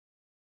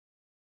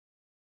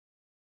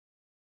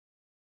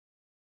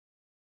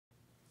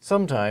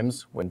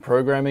Sometimes, when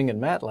programming in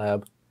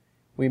MATLAB,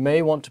 we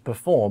may want to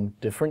perform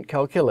different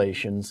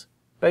calculations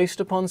based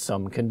upon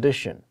some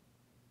condition.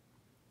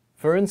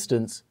 For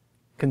instance,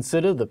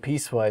 consider the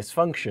piecewise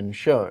function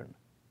shown.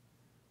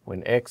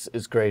 When x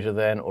is greater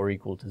than or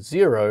equal to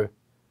 0,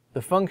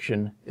 the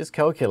function is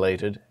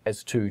calculated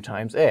as 2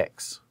 times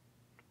x.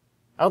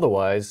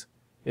 Otherwise,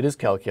 it is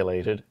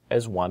calculated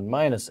as 1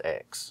 minus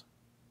x.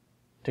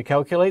 To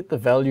calculate the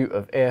value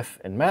of f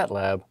in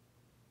MATLAB,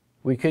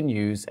 we can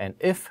use an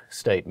if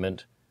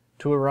statement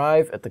to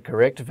arrive at the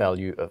correct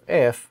value of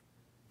f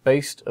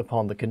based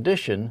upon the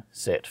condition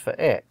set for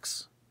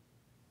x.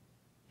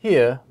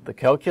 Here, the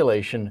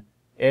calculation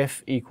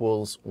f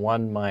equals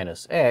 1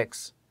 minus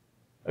x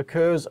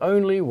occurs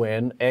only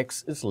when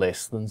x is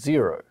less than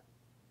 0.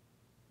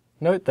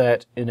 Note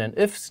that in an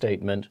if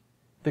statement,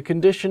 the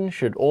condition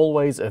should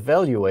always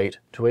evaluate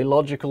to a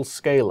logical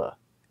scalar,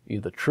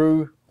 either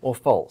true or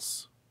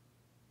false.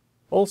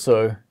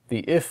 Also, the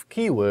if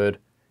keyword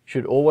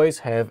should always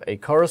have a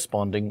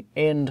corresponding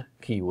end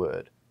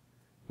keyword,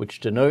 which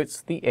denotes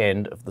the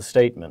end of the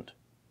statement.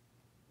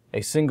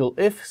 A single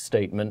if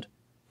statement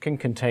can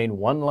contain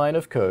one line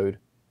of code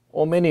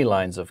or many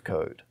lines of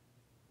code.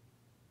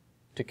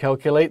 To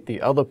calculate the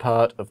other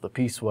part of the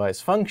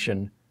piecewise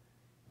function,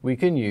 we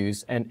can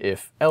use an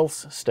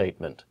if-else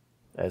statement,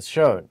 as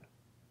shown.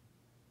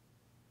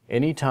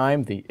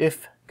 Anytime the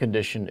if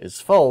condition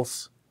is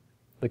false,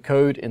 the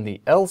code in the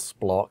else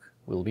block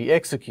will be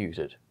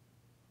executed.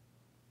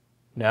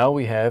 Now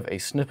we have a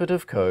snippet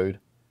of code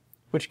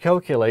which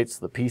calculates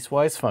the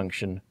piecewise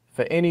function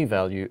for any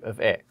value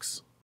of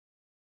x.